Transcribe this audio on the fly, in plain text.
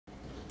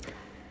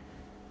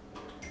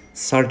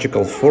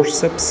surgical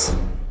forceps,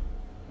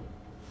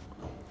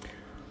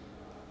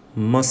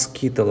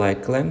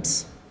 mosquito-like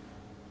clamps,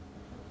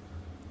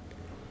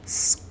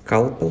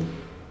 scalpel,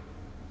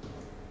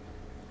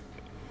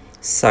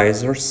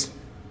 scissors,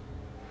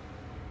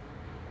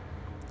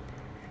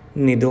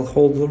 needle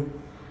holder,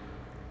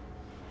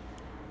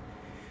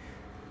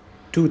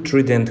 2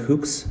 trident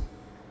hooks,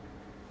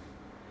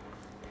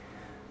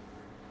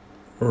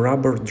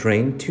 rubber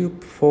drain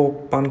tube for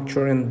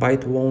puncture and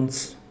bite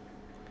wounds,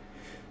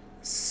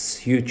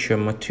 suture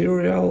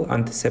material,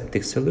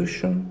 antiseptic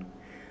solution,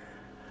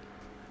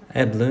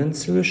 Adluent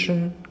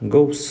solution,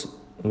 gauze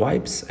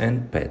wipes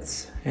and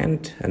pads,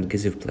 and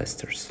adhesive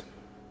plasters.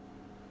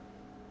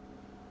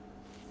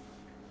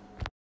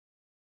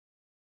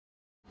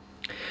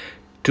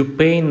 To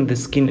paint the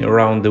skin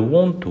around the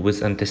wound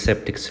with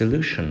antiseptic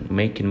solution,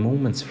 making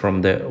movements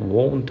from the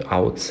wound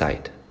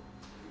outside.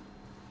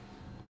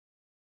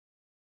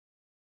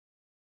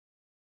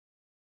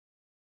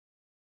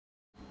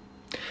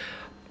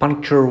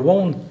 Puncture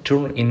wound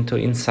turn into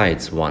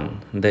insides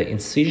one. The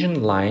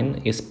incision line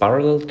is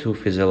parallel to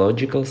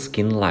physiological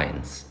skin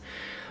lines.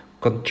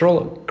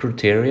 Control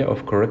criteria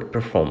of correct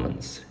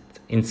performance.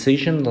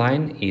 Incision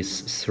line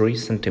is 3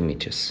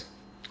 cm.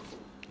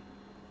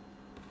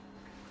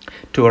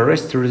 To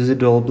arrest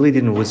residual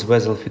bleeding with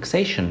vessel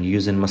fixation,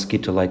 using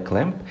mosquito-like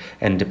clamp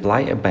and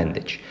apply a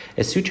bandage.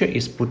 A suture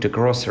is put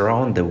across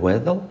around the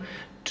vessel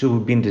to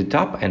bind it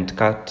up and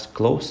cut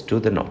close to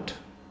the knot.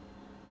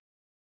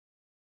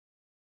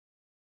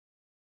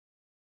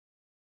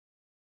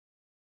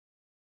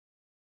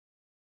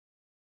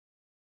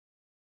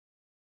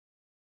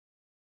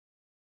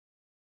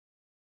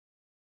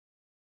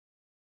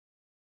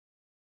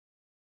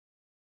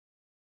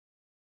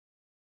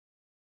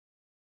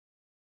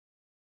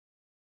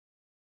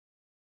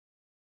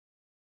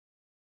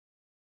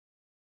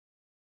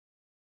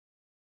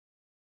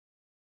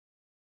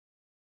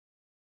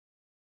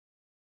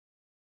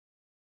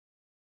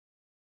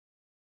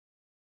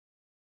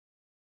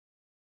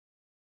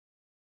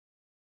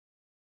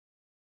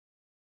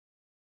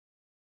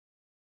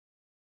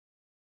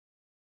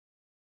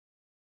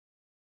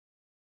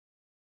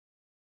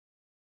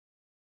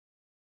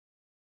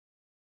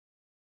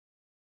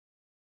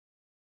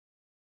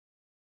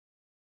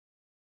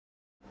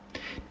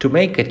 To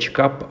make a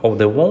checkup of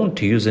the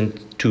wound, using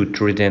 2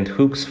 trident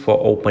hooks for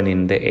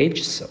opening the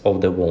edges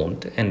of the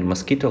wound and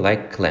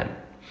mosquito-like clamp.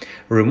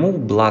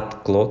 Remove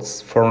blood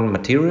clots, foreign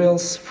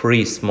materials,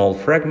 free small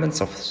fragments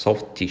of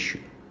soft tissue.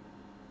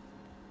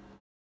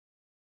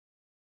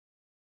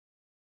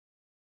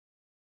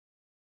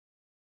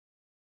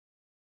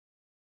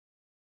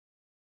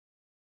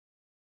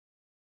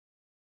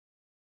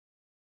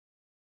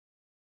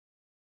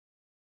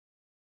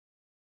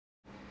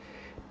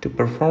 To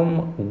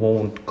perform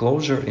wound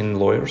closure in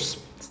lawyers,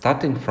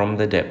 starting from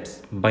the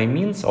depth, by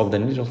means of the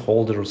needle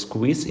holder,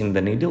 squeeze in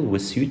the needle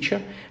with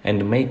suture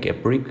and make a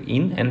prick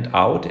in and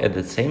out at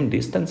the same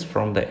distance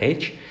from the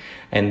edge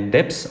and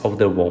depth of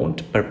the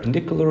wound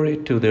perpendicularly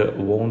to the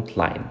wound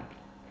line.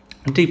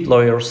 Deep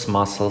lawyers,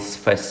 muscles,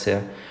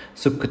 fascia,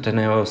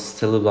 subcutaneous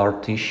cellular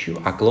tissue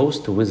are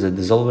closed with the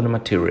dissolving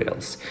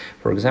materials,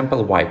 for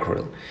example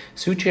vicryl.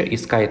 Suture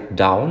is cut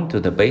down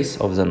to the base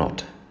of the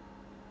knot.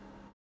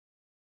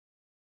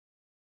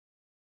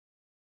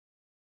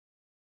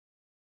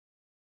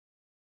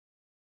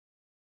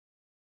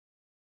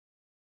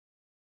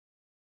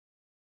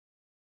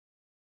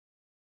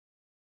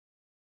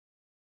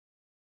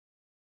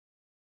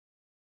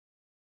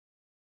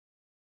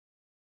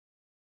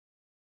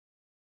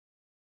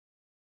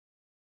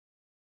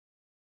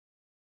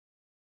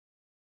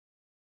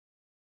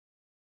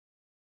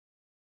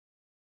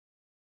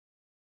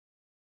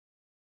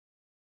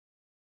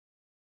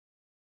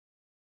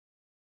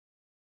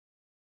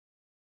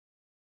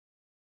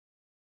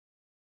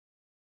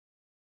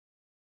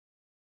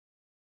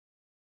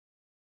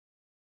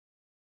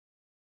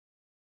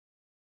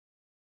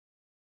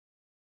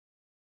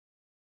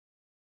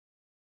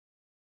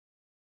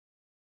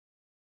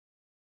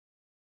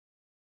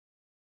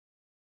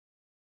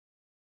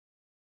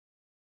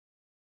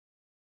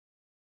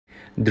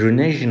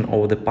 Drainage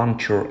of the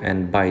puncture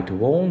and bite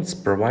wounds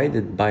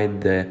provided by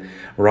the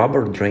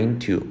rubber drain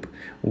tube,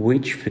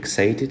 which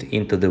fixated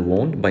into the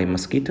wound by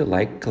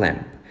mosquito-like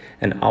clamp,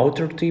 an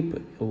outer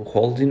tip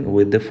holding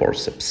with the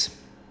forceps.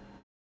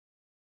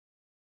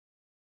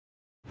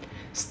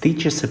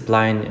 Stitches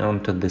applying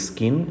onto the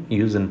skin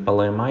using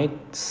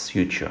polyamide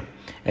suture.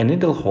 A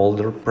needle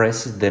holder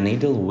presses the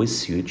needle with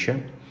suture.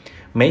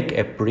 Make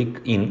a prick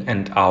in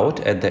and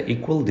out at the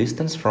equal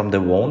distance from the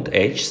wound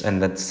edges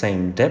and at the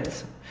same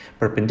depth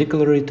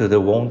perpendicularly to the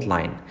wound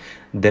line.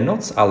 The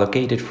knots are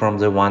located from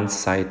the one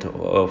side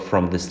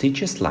from the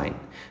stitches line.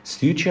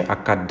 Suture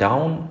are cut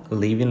down,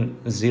 leaving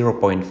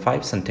 0.5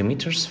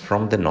 cm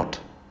from the knot.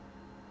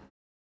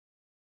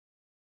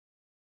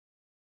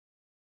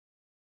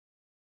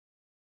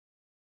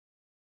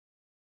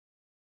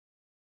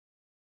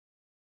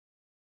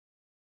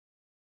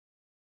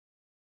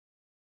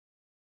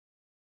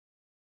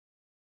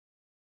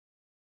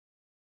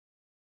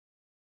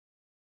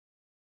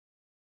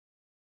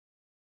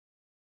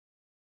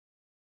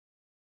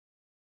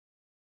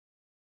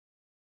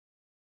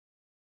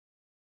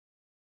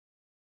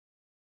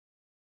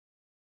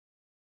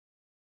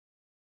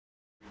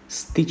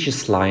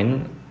 Stitches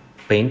line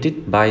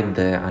painted by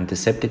the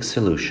antiseptic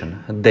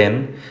solution,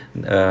 then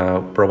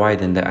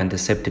providing the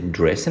antiseptic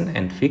dressing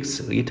and fix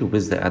it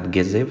with the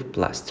adhesive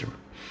plaster.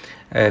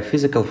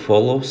 Physical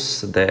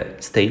follows the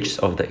stages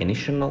of the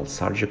initial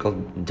surgical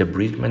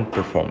debridement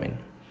performing.